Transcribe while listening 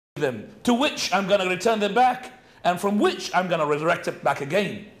them, to which I'm going to return them back, and from which I'm going to resurrect it back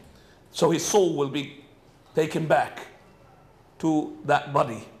again. So his soul will be taken back to that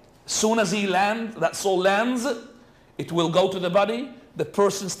body. As soon as that soul lands, it will go to the body. The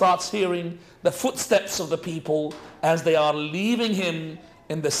person starts hearing the footsteps of the people as they are leaving him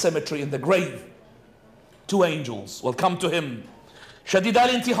in the cemetery, in the grave. Two angels will come to him. Shadid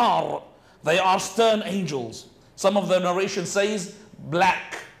al-intihar. They are stern angels. Some of the narration says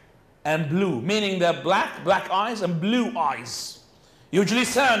black and blue, meaning they're black eyes and blue eyes.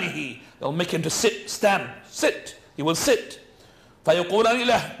 Yujlisanihi. They'll make him to sit. He will sit. فَيَقُولَانِ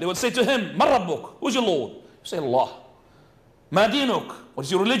لَهُ. They will say to him, مَنْ رَبُّكَ? Who's your Lord? You say, Allah. مَا دِينُكَ? What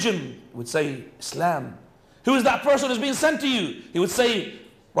is your religion? He would say, Islam. Who is that person who's been sent to you? He would say,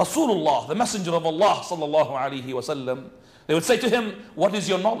 Rasulullah, the messenger of Allah sallallahu alaihi wasallam. They would say to him, what is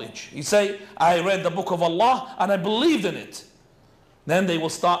your knowledge? He'd say, I read the book of Allah and I believed in it. Then they will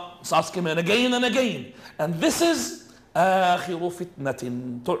start asking him again and again. And this is آخر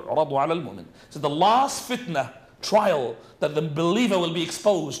فتنة تعرض على المؤمن. So the last fitna, trial that the believer will be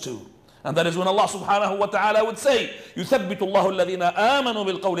exposed to. And that is when Allah subhanahu wa ta'ala would say, يُثَبِّتُ اللَّهُ الَّذِينَ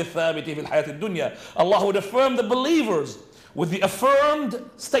آمَنُوا بِالْقَوْلِ الثَّابِتِ فِي الْحَيَاةِ الدُّنْيَا. Allah would affirm the believers with the affirmed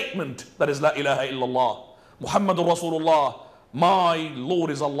statement that is La ilaha illallah. Muhammadur Rasulullah. My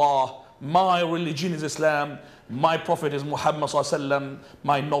Lord is Allah. My religion is Islam. My Prophet is Muhammad sallallahu alaihi wasallam.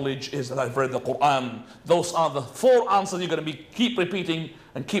 My knowledge is that I've read the Quran. Those are the four answers you're going to keep repeating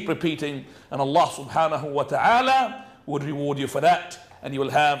and keep repeating. And Allah subhanahu wa ta'ala would reward you for that. And you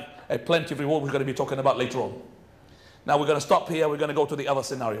will have a plenty of reward we're going to be talking about later on. Now we're going to stop here. We're going to go to the other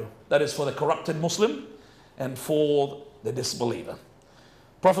scenario. That is for the corrupted Muslim and for the disbeliever.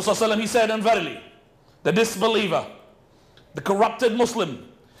 Prophet sallallahu alaihi wasallam, he said, and verily, the disbeliever, the corrupted Muslim,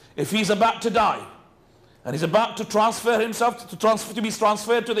 if he's about to die and he's about to transfer himself, to be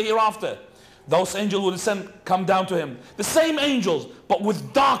transferred to the hereafter, those angels will come down to him. The same angels, but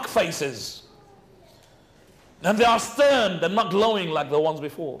with dark faces. And they are stern, they're not glowing like the ones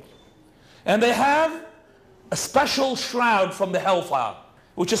before. And they have a special shroud from the hellfire,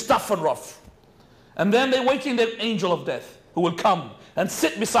 which is tough and rough. And then they're waiting the angel of death, who will come and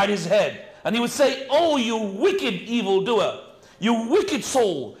sit beside his head. And he would say, oh, you wicked evildoer, you wicked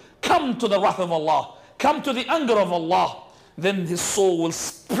soul, come to the wrath of Allah, come to the anger of Allah. Then his soul will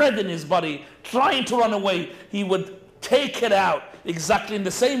spread in his body, trying to run away. He would take it out exactly in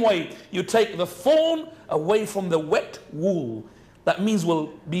the same way you take the thorn away from the wet wool. That means will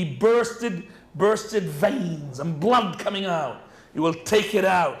be bursted veins and blood coming out. You will take it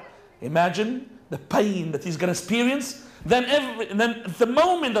out. Imagine the pain that he's going to experience. Then at the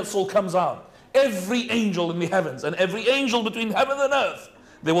moment that soul comes out, every angel in the heavens and every angel between heaven and earth,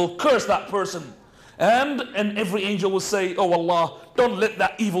 they will curse that person. And every angel will say, oh Allah, don't let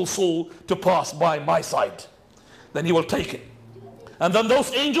that evil soul to pass by my side. Then he will take it. And then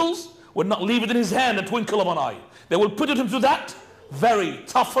those angels would not leave it in his hand and twinkle of an eye. They will put it into that very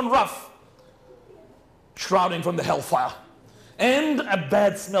tough and rough shrouding from the hellfire. And a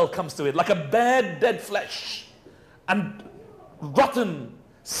bad smell comes to it, like a bad dead flesh. And rotten,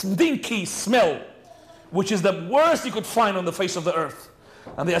 stinky smell, which is the worst you could find on the face of the earth.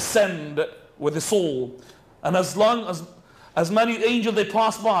 And they ascend with the soul. And as long as many angels they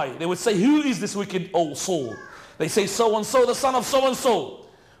pass by, they would say, who is this wicked old soul? They say, so-and-so, the son of so-and-so,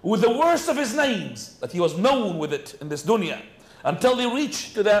 with the worst of his names, that he was known with it in this dunya, until they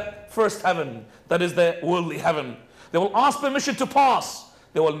reach to the first heaven, that is the worldly heaven. They will ask permission to pass.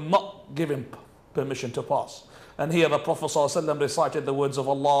 They will not give him permission to pass. And here the Prophet ﷺ recited the words of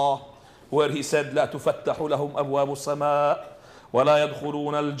Allah, where he said, لا تفتح لهم أبواب السماء ولا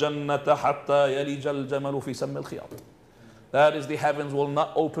يدخلون الجنة حتى يلج الجمل في سم الخياط. That is, the heavens will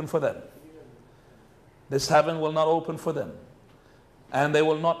not open for them. This heaven will not open for them. And they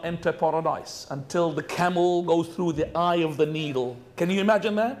will not enter paradise until the camel goes through the eye of the needle. Can you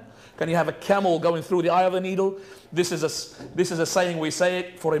imagine that? Can you have a camel going through the eye of the needle? This is a saying, we say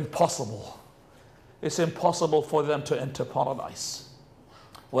it for impossible. It's impossible for them to enter paradise.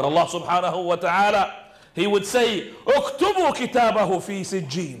 When Allah subhanahu wa ta'ala, He would say, اكتبوا كتابه في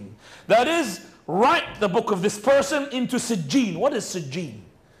سجين. That is, write the book of this person into Sijjin. What is Sijjin?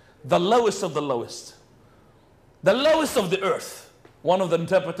 The lowest of the lowest. The lowest of the earth. One of the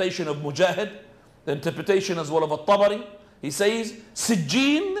interpretation of Mujahid, the interpretation as well of At-Tabari, he says,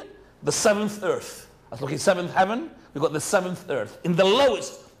 Sijjin, the seventh earth. That's looking seventh heaven, we've got the seventh earth. In the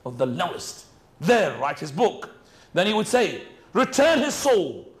lowest of the lowest. There, write his book. Then he would say, return his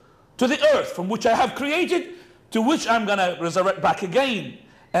soul to the earth from which I have created, to which I'm going to resurrect back again,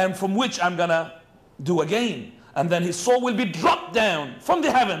 and from which I'm going to do again. and then his soul will be dropped down from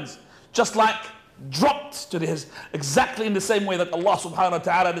the heavens, just like dropped to his, exactly in the same way that Allah subhanahu wa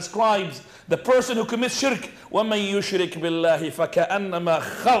ta'ala describes the person who commits shirk. وَمَنْ يُشْرِكْ بِاللَّهِ فَكَأَنَّمَا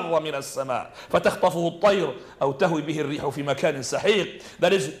خَرَّ مِنَ السَّمَاءِ فَتَخْطَفُهُ الطَّيْرُ أَوْ تَهْوِي بِهِ الرِّيحُ فِي مَكَانٍ سَحِيقٍ.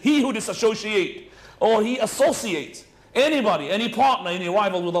 That is, he who disassociates or he associates anybody, any partner, any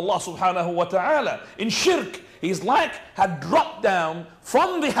rival with Allah subhanahu wa ta'ala in shirk, he's like had dropped down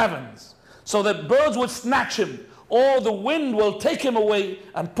from the heavens, so that birds would snatch him, or the wind will take him away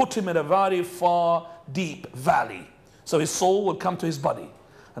and put him in a very far, deep valley. So his soul will come to his body.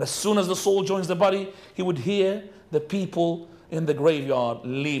 And as soon as the soul joins the body, he would hear the people in the graveyard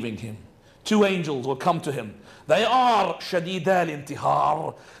leaving him. Two angels will come to him. They are shadid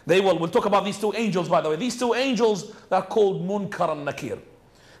al-intihar. We'll talk about these two angels, by the way. These two angels, they're called Munkar and Nakir.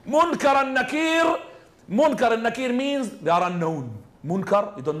 Munkar and Nakir means they are unknown.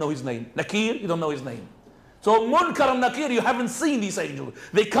 Munkar, you don't know his name. Nakir, you don't know his name. So Munkar and Nakir, you haven't seen these angels.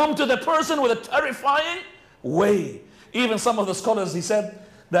 They come to the person with a terrifying way. Even some of the scholars, he said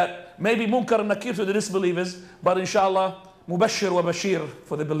that maybe Munkar and Nakir to the disbelievers, but inshallah, Mubashir wa Bashir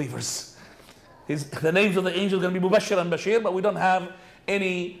for the believers. The names of the angels are going to be Mubashir and Bashir, but we don't have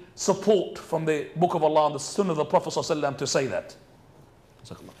any support from the Book of Allah and the Sunnah of the Prophet ﷺ to say that.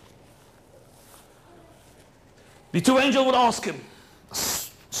 The two angels would ask him,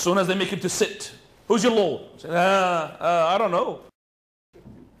 as soon as they make him to sit, who's your Lord? Say, I don't know.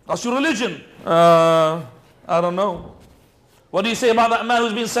 What's your religion? I don't know. What do you say about that man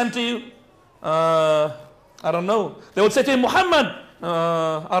who's been sent to you? I don't know. They would say to him, Muhammad.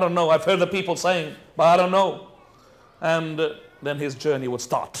 I don't know. I've heard the people saying, but I don't know. And then his journey would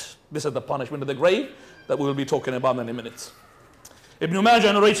start. This is the punishment of the grave that we will be talking about in a minute. Ibn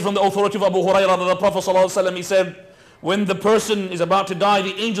Majah narrates from the authority of Abu Hurairah that the Prophet ﷺ, he said, when the person is about to die,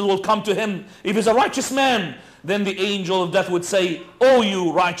 the angel will come to him. If he's a righteous man, then the angel of death would say, "Oh,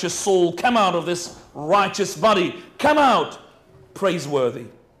 you righteous soul, come out of this righteous body. Come out, praiseworthy.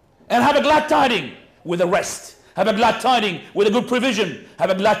 And have a glad tiding with a rest. Have a glad tiding with a good provision.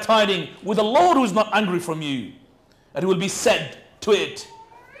 Have a glad tiding with the Lord who is not angry from you." And he will be said to it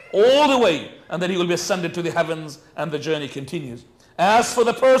all the way. And then he will be ascended to the heavens and the journey continues. As for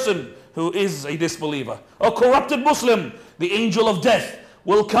the person who is a disbeliever, a corrupted Muslim, the angel of death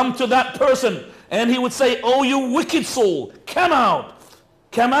will come to that person and he would say, "Oh, you wicked soul, come out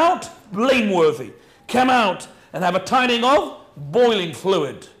blameworthy, come out and have a tiding of boiling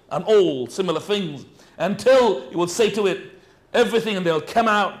fluid," and all similar things, until he will say to it everything, and they'll come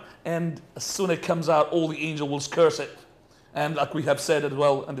out, and as soon as it comes out, all the angels will curse it, and like we have said as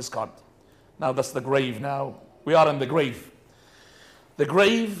well, and discard. Now that's the grave. Now we are in the grave. The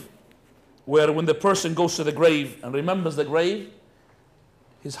grave, where when the person goes to the grave and remembers the grave,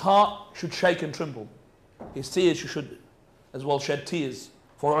 his heart should shake and tremble. His tears should as well shed tears.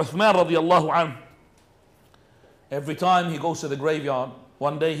 For Uthman radiallahu anhu, every time he goes to the graveyard,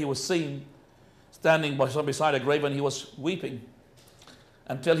 one day he was seen standing beside a grave and he was weeping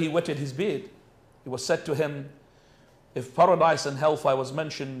until he wetted his beard. It was said to him, if paradise and hellfire was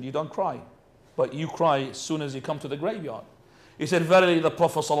mentioned, you don't cry, but you cry as soon as you come to the graveyard. He said, verily the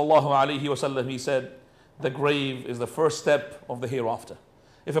Prophet sallallahu alaihi wasallam, he said, the grave is the first step of the hereafter.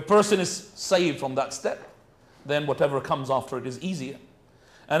 If a person is saved from that step, then whatever comes after it is easier.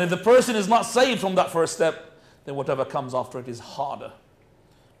 And if the person is not saved from that first step, then whatever comes after it is harder.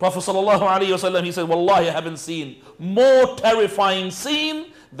 Prophet sallallahu alaihi wasallam, he said, wallahi, I haven't seen more terrifying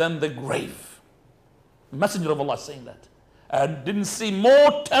scene than the grave. The Messenger of Allah is saying that. I didn't see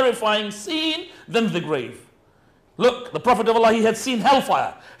more terrifying scene than the grave. Look, the Prophet of Allah, he had seen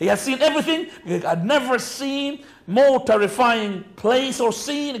hellfire. He had seen everything. He had never seen more terrifying place or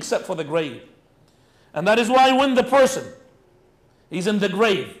scene except for the grave. And that is why when the person is in the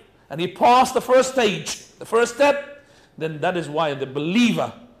grave and he passed the first stage, the first step, then that is why the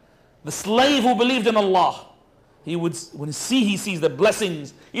believer, the slave who believed in Allah, he would, when he sees the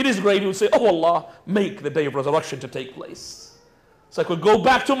blessings in his grave, he would say, "Oh Allah, make the day of resurrection to take place, so I could go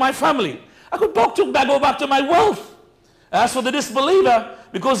back to my family. I could go back to my wealth." As for the disbeliever,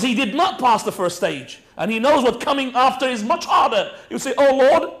 because he did not pass the first stage and he knows what coming after is much harder, he would say, "Oh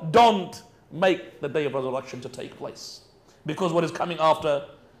Lord, don't make the day of resurrection to take place, because what is coming after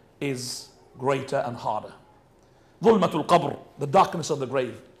is greater and harder." Dhulmatul qabr, the darkness of the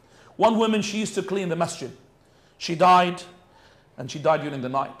grave. One woman, she used to clean the masjid. She died, and she died during the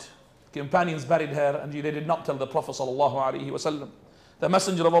night. Companions buried her, and they did not tell the Prophet sallallahu alaihi wasallam. The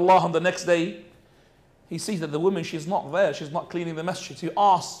Messenger of Allah on the next day, he sees that the woman, she's not there, she's not cleaning the masjid. He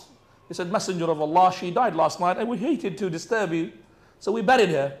asked, he said, "Messenger of Allah, she died last night and we hated to disturb you, so we buried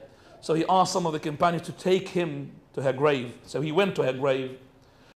her." So he asked some of the companions to take him to her grave. So he went to her grave